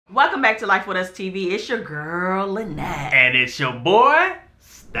Welcome back to Life With Us TV. It's your girl, Lynette. And it's your boy,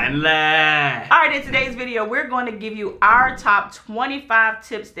 Stanley. Alright, in today's video, we're going to give you our top 25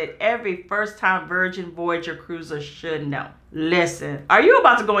 tips that every first-time Virgin Voyager cruiser should know. Listen, are you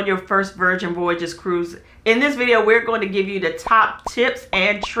about to go on your first Virgin Voyages cruise? In this video, we're going to give you the top tips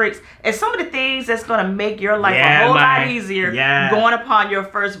and tricks and some of the things that's going to make your life a whole lot easier going upon your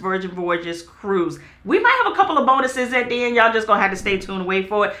first Virgin Voyages cruise. We might have a couple of bonuses at the end. Y'all just going to have to stay tuned and wait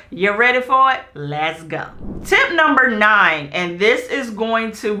for it. You ready for it? Let's go. Tip number 9, and this is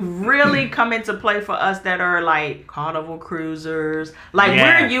going to really come into play for us that are like Carnival cruisers. Like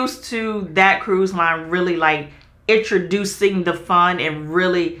we're used to that cruise line really like introducing the fun and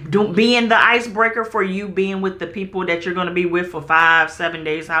really being the icebreaker for you being with the people that you're going to be with for 5-7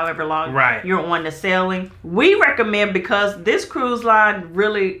 days, however long you're on the sailing. We recommend, because this cruise line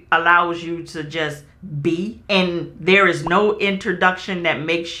really allows you to just be, and there is no introduction that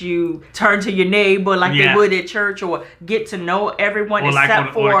makes you turn to your neighbor like they would at church, or get to know everyone, or except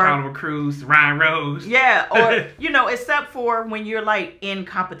like for Carnival cruise, Ryan Rose. Or you know, except for when you're like in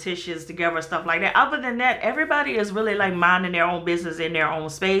competitions together, stuff like that. Other than that, everybody is really like minding their own business in their own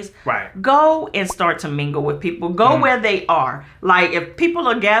space. Go and start to mingle with people. Go where they are. Like if people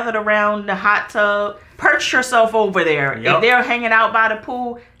are gathered around the hot tub, perch yourself over there. If they're hanging out by the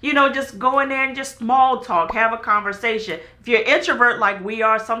pool, you know, just go in there and just small talk, have a conversation. If you're an introvert like we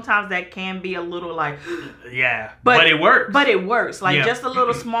are, sometimes that can be a little like, but it works. But it works. Like just a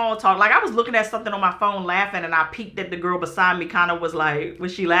little small talk. Like I was looking at something on my phone laughing, and I peeked at the girl beside me, kind of was like,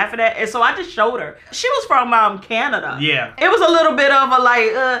 was she laughing at? And so I just showed her. She was from Canada. It was a little bit of a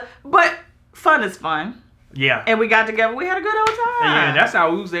like, but fun is fun. And we got together. We had a good old time. Yeah, that's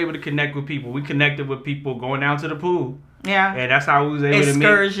how we was able to connect with people. We connected with people going down to the pool. And that's how we was able to meet.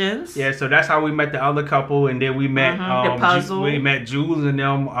 Excursions. So that's how we met the other couple, and then we met the puzzle. We met Jules and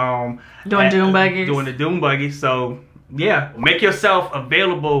them doing dune buggies. Doing the dune buggy. So make yourself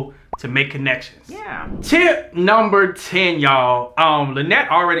available to make connections. Tip number 10, y'all. Lynette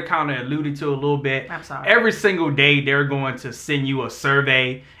already kind of alluded to a little bit. I'm sorry. Every single day they're going to send you a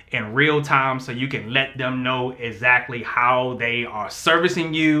survey in real time, so you can let them know exactly how they are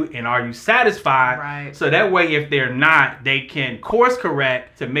servicing you and are you satisfied. So that way, if they're not, they can course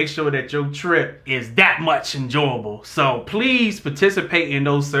correct to make sure that your trip is that much enjoyable. So please participate in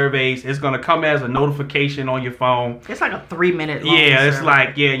those surveys. It's going to come as a notification on your phone. It's like a 3-minute long it's survey.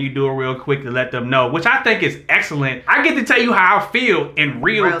 like you do it real quick to let them know, which I think is excellent. I get to tell you how I feel in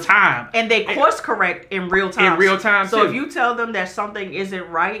real time. And they course correct in real time. So too. If you tell them that something isn't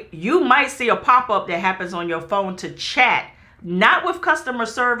right, you might see a pop-up that happens on your phone to chat, not with customer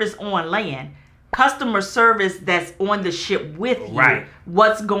service on land, customer service that's on the ship with you.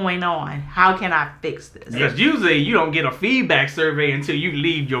 What's going on? How can I fix this? Because usually you don't get a feedback survey until you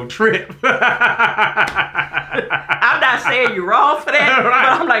leave your trip. I'm not saying you're wrong for that, but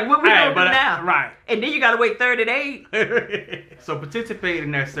I'm like, what we gonna do now? And then you gotta wait 30 days. So participate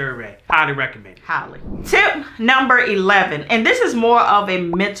in that survey. Highly recommend it. Highly. Tip number 11, and this is more of a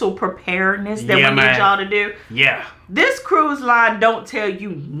mental preparedness that we need y'all to do. This cruise line don't tell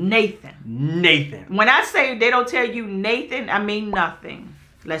you Nathan. When I say they don't tell you Nathan, I mean nothing.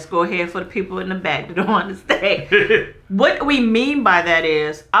 Let's go ahead for the people in the back that don't understand. What we mean by that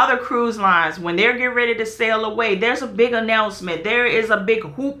is, other cruise lines, when they're getting ready to sail away, there's a big announcement. There is a big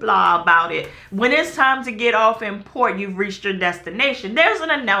hoopla about it. When it's time to get off in port, you've reached your destination, there's an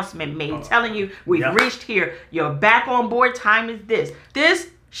announcement made telling you, we've reached here. You're back on board. Time is this.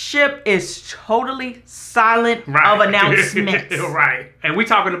 This ship is totally silent of announcements. And we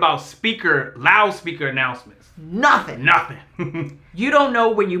talking about loudspeaker announcements. Nothing. You don't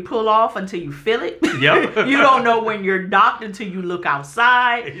know when you pull off until you feel it. You don't know when you're docked until you look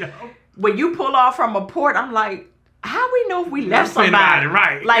outside. When you pull off from a port, I'm like, how we know if we left somebody?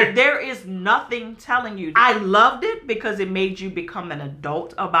 Like there is nothing telling you. I loved it because it made you become an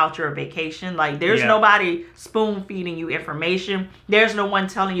adult about your vacation. Like there's nobody spoon feeding you information. There's no one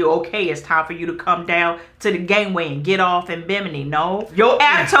telling you, okay, it's time for you to come down to the gangway and get off in Bimini. No, your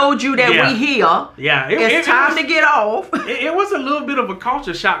app told you that we here. It's time to get off. It was a little bit of a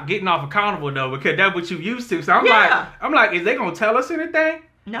culture shock getting off a Carnival though, because that's what you used to. So I'm like, is they gonna tell us anything?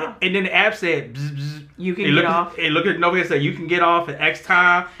 No. And then the app said, bzz, bzz. You can get off. It looked at nobody and said, you can get off at X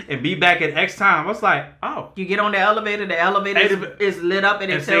time and be back at X time. I was like, oh. You get on the elevator is lit up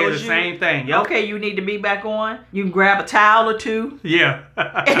and it tells you the same thing. Okay, you need to be back on. You can grab a towel or two.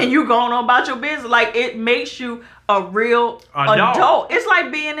 And you going on about your business. Like, it makes you a real adult. It's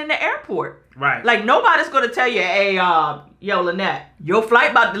like being in the airport. Right. Like, nobody's going to tell you, hey, yo, Lynette, your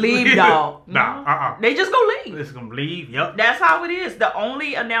flight about to leave, dog. Nah, They just going to leave. It's going to leave, yep. That's how it is. The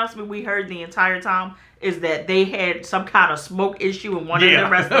only announcement we heard the entire time is that they had some kind of smoke issue in one of the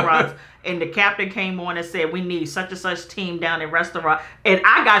restaurants. And the captain came on and said, we need such and such team down in restaurant. And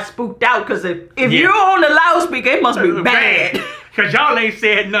I got spooked out because if you're on the loudspeaker, it must be bad. Because y'all ain't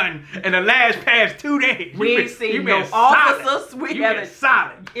said nothing in the last past 2 days. We ain't seen no officers. We haven't.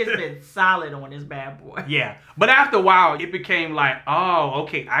 Solid. It's been solid on this bad boy. Yeah. But after a while, it became like, oh,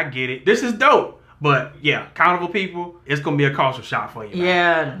 okay, I get it. This is dope. But yeah, Accountable People, it's going to be a culture shock for you.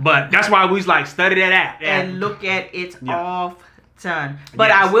 Yeah. But that's why we was like, study that app. And look at it off done.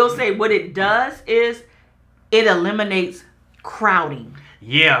 But I will say what it does is it eliminates crowding.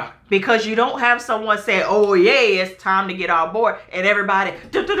 Yeah. Because you don't have someone say, oh yeah, it's time to get on board. And everybody,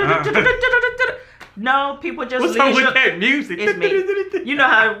 no, people just what's up with that music? It's me. You know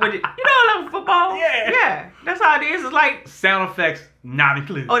how football? Yeah. That's how it is. It's like sound effects not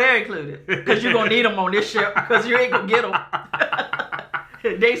included. Oh, they're included. Because you're going to need them on this ship. Because you ain't going to get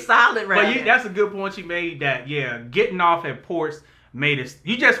them. They solid right now. That's a good point you made that, getting off at ports made us,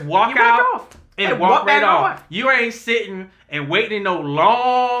 you just walk out and walk right off. You ain't sitting and waiting in no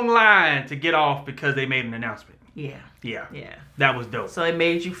long line to get off because they made an announcement. Yeah. That was dope. So it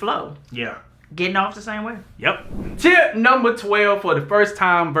made you flow. Yeah. Getting off the same way. Yep. Tip number 12 for the first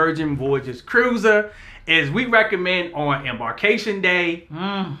time Virgin Voyages cruiser is we recommend on embarkation day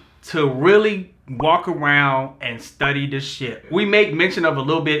to really walk around and study the ship. We make mention of a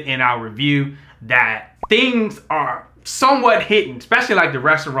little bit in our review that things are somewhat hidden, especially like the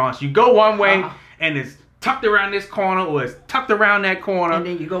restaurants. You go one way and it's tucked around this corner or it's tucked around that corner. And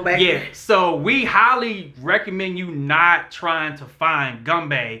then you go back. Yeah. So we highly recommend you not trying to find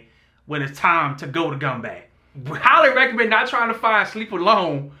Gumbay when it's time to go to Gumbay. We highly recommend not trying to find Sleep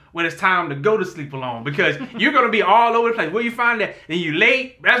Alone when it's time to go to Sleep Alone because you're going to be all over the place. Where you find that? And you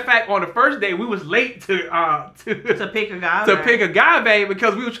late. Matter of fact, on the first day, we was late to pick a guy. To pick agave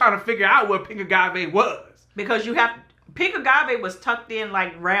because we were trying to figure out what pick agave was. Because you have pick agave was tucked in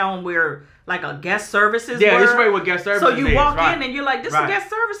like round where like a guest services Yeah, were. this way with guest services. So you walk in and you're like, this is guest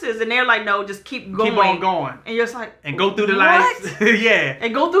services. And they're like, no, just keep going. Keep on going. And you're just like, and go through the lights. Yeah.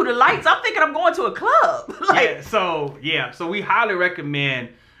 And go through the lights. I'm thinking I'm going to a club. Like, So we highly recommend,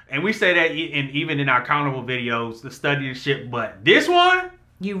 and we say that even in our Accountable videos, to study the ship. But this one,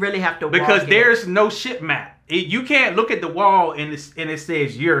 you really have to walk because there's no ship map. You can't look at the wall and it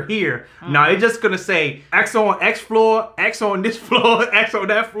says you're here. No, it's just gonna say X on X floor, X on this floor, X on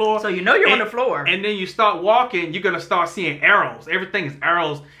that floor. So you know you're on the floor. And then you start walking, you're gonna start seeing arrows. Everything is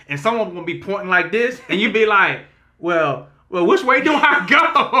arrows, and someone's gonna be pointing like this, and you be like, well, which way do I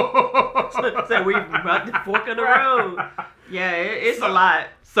go? So we about the fork of the road. Yeah, it's a lot.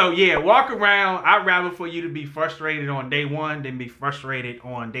 So yeah, walk around. I'd rather for you to be frustrated on day 1 than be frustrated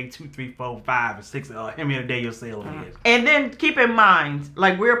on day 2, 3, 4, 5, and 6. How many day your sailing is. And then keep in mind,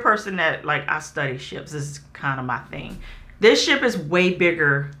 like we're a person that like I study ships. This is kind of my thing. This ship is way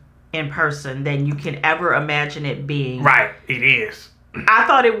bigger in person than you can ever imagine it being. Right, it is. I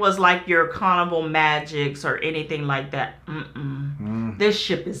thought it was like your Carnival Magics or anything like that. This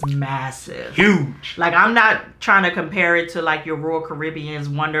ship is massive. Huge. Like, I'm not trying to compare it to like your Royal Caribbean's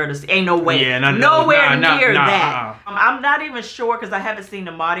Wonder of the Sea. Ain't no way. Yeah, nowhere near that. I'm not even sure because I haven't seen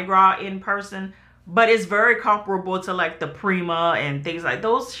the Mardi Gras in person. But it's very comparable to like the Prima and things like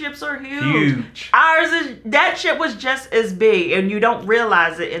those ships are huge. That ship was just as big and you don't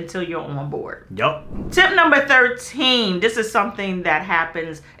realize it until you're on board. Yup. Tip number 13. This is something that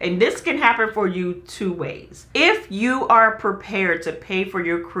happens, and this can happen for you 2 ways. If you are prepared to pay for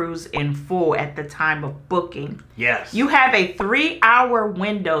your cruise in full at the time of booking, yes, you have a 3-hour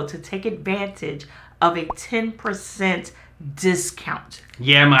window to take advantage of a 10% discount.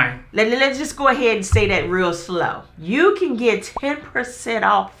 Yeah, man. Let's just go ahead and say that real slow. You can get 10%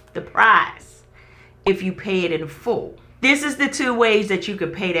 off the price if you pay it in full. This is the 2 ways that you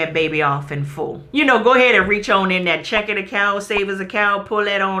could pay that baby off in full. You know, go ahead and reach on in that checking account, savings account, pull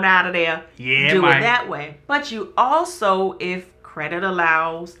that on out of there. Yeah, do it that way. But you also, if credit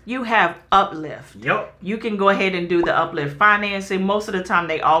allows, you have uplift. Yep. You can go ahead and do the uplift financing. Most of the time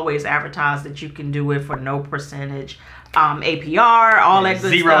they always advertise that you can do it for no percentage APR, all that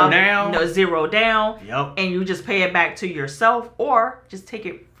good zero stuff. down. No, zero down. Yep. And you just pay it back to yourself, or just take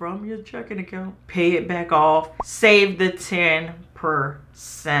it from your checking account, pay it back off, save the 10%.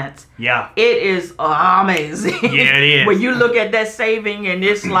 Yeah. It is amazing. Yeah, it is. When you look at that saving and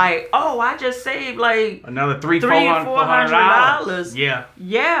it's like, oh, I just saved like another $400. Yeah.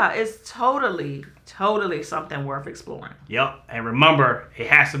 Yeah, it's totally something worth exploring. Yep. And remember, it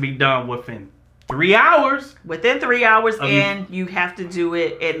has to be done within 3 hours. Within 3 hours, and you have to do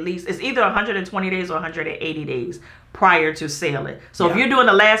it at least, it's either 120 days or 180 days prior to sailing. So if you're doing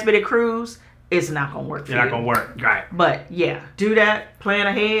a last minute cruise, it's not going to work for you. It's not going to work, right. But yeah, do that, plan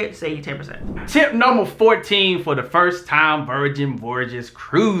ahead, save you 10%. Tip number 14 for the first time Virgin Voyages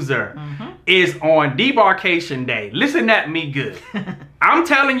cruiser is on debarkation day. Listen at me good. I'm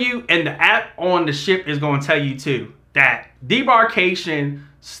telling you, and the app on the ship is going to tell you too, that debarkation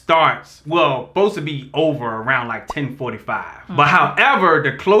starts, well, supposed to be over around like 10:45. But however,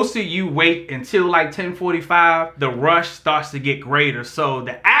 the closer you wait until like 10:45, the rush starts to get greater. So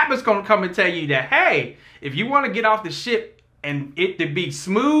the app is going to come and tell you that, hey, if you want to get off the ship and it to be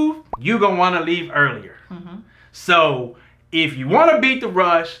smooth, you're going to want to leave earlier. So if you want to beat the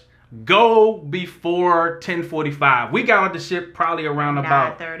rush, go before 10:45. We got on the ship probably around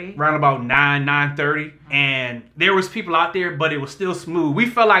about 9:30, and there was people out there, but it was still smooth. We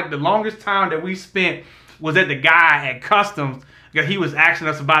felt like the longest time that we spent was at the guy at customs, because he was asking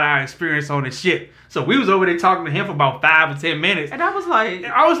us about our experience on the ship. So we was over there talking to him for about 5 or 10 minutes. And I was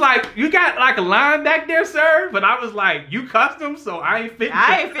like, you got like a line back there, sir? But I was like, you customs, so I ain't fit.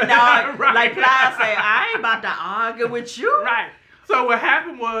 Right. Like Clyde said, I ain't about to argue with you. Right. So what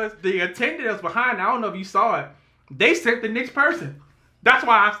happened was the attendant that was behind, I don't know if you saw it, they sent the next person. That's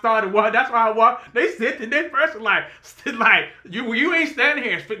why I started. That's why I walked. They sent the next person like you ain't standing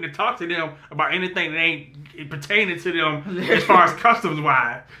here expecting to talk to them about anything that ain't pertaining to them as far as customs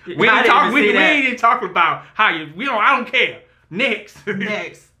wise. We ain't talking about how you. I don't care. Next.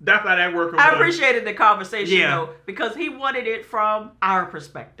 That's how that worked. I appreciated the conversation though, because he wanted it from our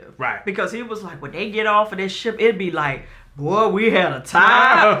perspective. Right. Because he was like, when they get off of this ship, it'd be like, boy, we had a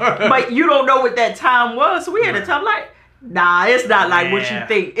time. But you don't know what that time was. So we had a time like, nah, it's not like what you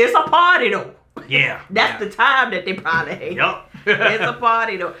think. It's a party though. Yeah. That's the time that they probably had. Yup. It's a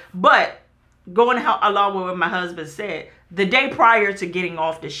party though. But going along with what my husband said, the day prior to getting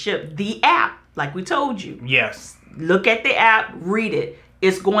off the ship, the app, like we told you. Yes. Look at the app, read it.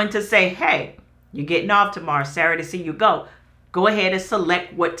 It's going to say, hey, you're getting off tomorrow, Saturday, see you go. Go ahead and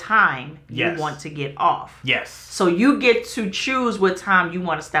select what time you want to get off. Yes. So you get to choose what time you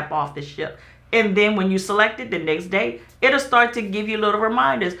want to step off the ship. And then when you select it the next day, it'll start to give you little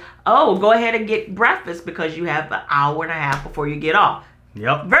reminders. Oh, go ahead and get breakfast because you have an hour and a half before you get off.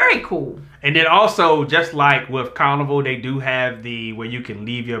 Yep. Very cool. And then also, just like with Carnival, they do have where you can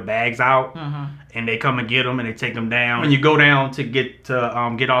leave your bags out, and they come and get them and they take them down. When you go down to get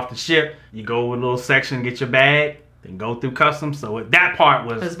off the ship, you go a little section, get your bag, then go through customs. So that part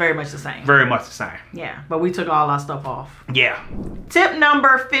was very much the same. Very much the same. Yeah, but we took all our stuff off. Yeah. Tip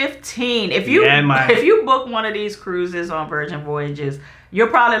number 15. If you book one of these cruises on Virgin Voyages, you're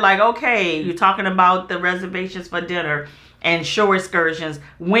probably like, okay, you're talking about the reservations for dinner and shore excursions.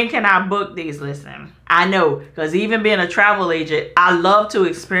 When can I book these? Listen, I know, because even being a travel agent, I love to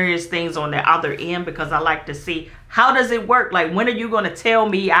experience things on the other end because I like to see how does it work. Like, when are you going to tell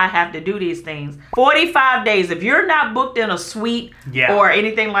me I have to do these things? 45 days. If you're not booked in a suite or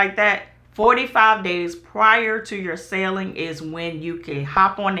anything like that, 45 days prior to your sailing is when you can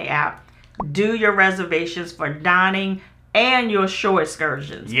hop on the app, do your reservations for dining and your shore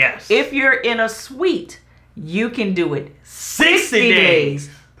excursions. Yes. If you're in a suite, you can do it 60 days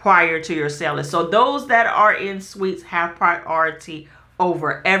prior to your sailing. So those that are in suites have priority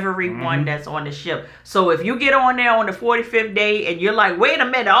over everyone that's on the ship. So if you get on there on the 45th day and you're like, wait a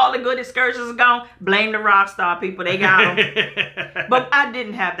minute, all the good excursions are gone, blame the Rockstar people, they got them. But I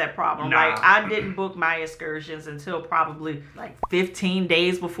didn't have that problem. Like, I didn't book my excursions until probably like 15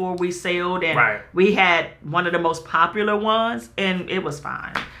 days before we sailed, and we had one of the most popular ones, and it was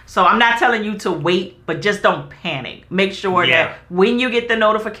fine. So I'm not telling you to wait, but just don't panic. Make sure that when you get the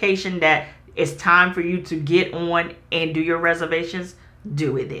notification that it's time for you to get on and do your reservations,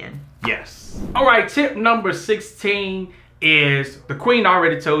 do it then. Yes. All right, tip number 16 is the Queen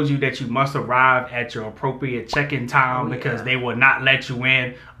already told you that you must arrive at your appropriate check-in time because they will not let you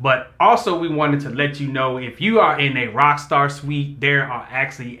in. But also we wanted to let you know, if you are in a Rockstar suite, there are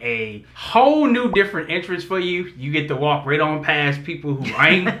actually a whole new different entrance for you. You get to walk right on past people who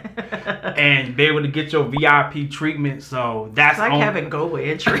ain't and be able to get your VIP treatment. So that's like having go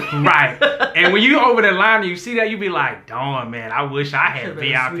entry. Right. And when you over the line and you see that, you be like, darn, man, I wish I had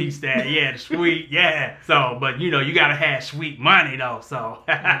VIP status. Yeah, the suite. Yeah. So, but you know, you got to have sweet money though. So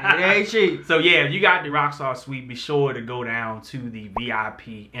it ain't cheap. So yeah, if you got the Rockstar suite, be sure to go down to the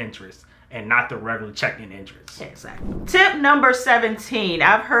VIP entrance and not the regular check-in entrance. Exactly. Tip number 17.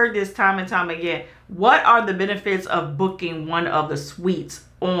 I've heard this time and time again. What are the benefits of booking one of the suites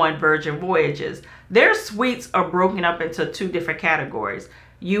on Virgin Voyages? Their suites are broken up into 2 different categories.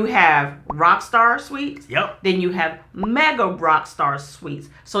 You have Rockstar suites. Yep. Then you have Mega Rockstar suites.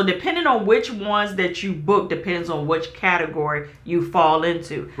 So depending on which ones that you book depends on which category you fall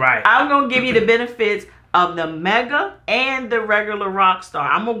into. Right. I'm going to give you the benefits of the Mega and the regular Rockstar.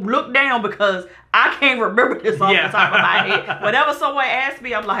 I'm going to look down because I can't remember this off the top of my head. Whenever someone asks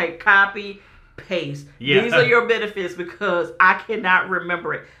me, I'm like, copy, paste. Yeah. These are your benefits because I cannot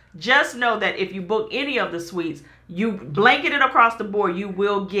remember it. Just know that if you book any of the suites, you blanket it across the board, you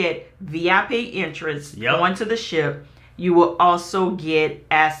will get VIP entrance onto the ship. You will also get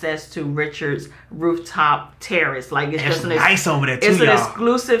access to Richard's rooftop terrace. Like it's just nice over there too. It's an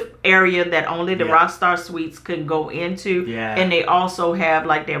exclusive area that only the Rockstar suites can go into. Yeah. And they also have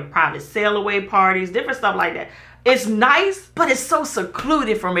like their private sail away parties, different stuff like that. It's nice, but it's so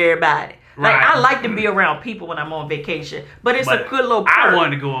secluded from everybody. Like, I like to be around people when I'm on vacation, but it's a good little perk. I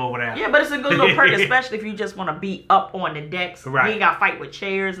want to go over there. Yeah, but it's a good little perk, especially if you just want to be up on the decks. Right. You ain't got to fight with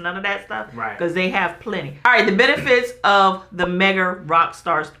chairs, none of that stuff. Right. Because they have plenty. All right, the benefits of the Mega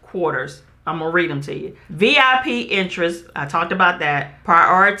Rockstar's quarters. I'm going to read them to you. VIP interest, I talked about that.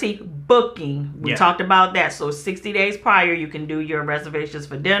 Priority booking, we talked about that. So 60 days prior, you can do your reservations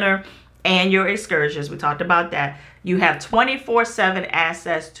for dinner and your excursions. We talked about that. You have 24/7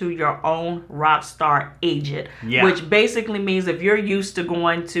 access to your own Rockstar agent, which basically means if you're used to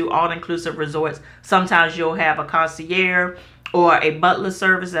going to all-inclusive resorts, sometimes you'll have a concierge or a butler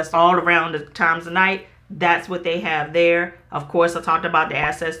service that's all around the times of night. That's what they have there. Of course, I talked about the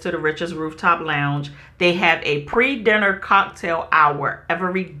access to the Richard's Rooftop Lounge. They have a pre-dinner cocktail hour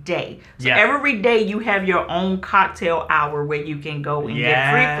every day. So every day you have your own cocktail hour where you can go and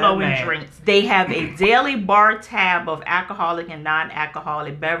get free-flowing drinks. They have a daily bar tab of alcoholic and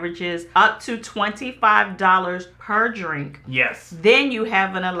non-alcoholic beverages, up to $25 per drink. Yes. Then you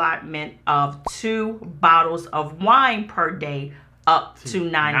have an allotment of 2 bottles of wine per day, up to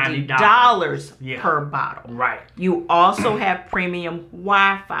 $90 per bottle. Right. You also have premium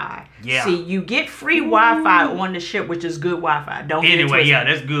Wi-Fi. Yeah. See, you get free Wi-Fi on the ship, which is good Wi-Fi. Don't get it twisted.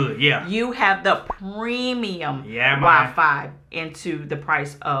 That's good. Yeah. You have the premium Wi-Fi into the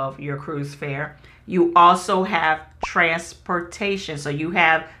price of your cruise fare. You also have transportation. So you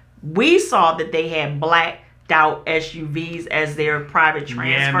have, we saw that they had blacked out SUVs as their private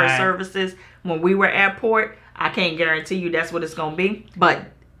transfer services when we were at port. I can't guarantee you that's what it's going to be. But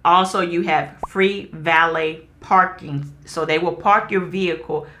also you have free valet parking. So they will park your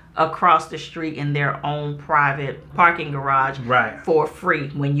vehicle across the street in their own private parking garage for free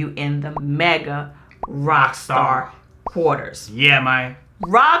when you in the Mega Rockstar quarters. Yeah, man.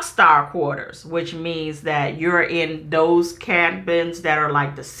 Rockstar quarters, which means that you're in those cabins that are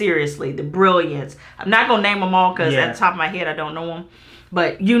like the Seriously, the Brilliance. I'm not going to name them all because at the top of my head I don't know them.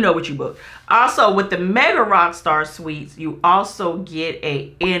 But you know what you book. Also, with the Mega Rockstar suites, you also get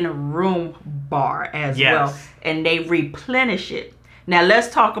a in-room bar as well. And they replenish it. Now,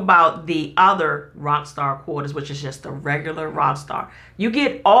 let's talk about the other Rockstar quarters, which is just the regular Rockstar. You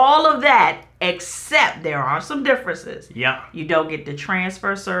get all of that, except there are some differences. Yeah. You don't get the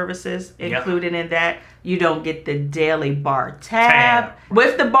transfer services included in that. You don't get the daily bar tab.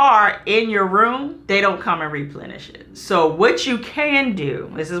 With the bar in your room, they don't come and replenish it. So what you can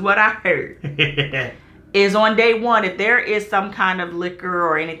do, this is what I heard, is on day 1, if there is some kind of liquor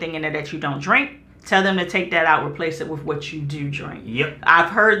or anything in there that you don't drink, tell them to take that out, replace it with what you do drink. Yep. I've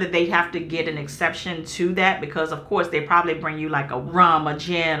heard that they have to get an exception to that because, of course, they probably bring you like a rum, a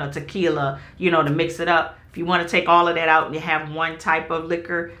gin, or tequila, you know, to mix it up. If you want to take all of that out and you have one type of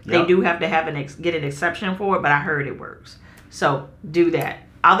liquor, they do have to have get an exception for it, but I heard it works. So do that.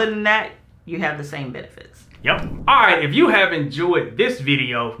 Other than that, you have the same benefits. Yep. All right, if you have enjoyed this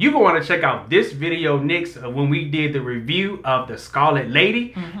video, you're going to want to check out this video next when we did the review of the Scarlet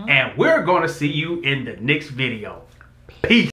Lady. And we're going to see you in the next video. Peace.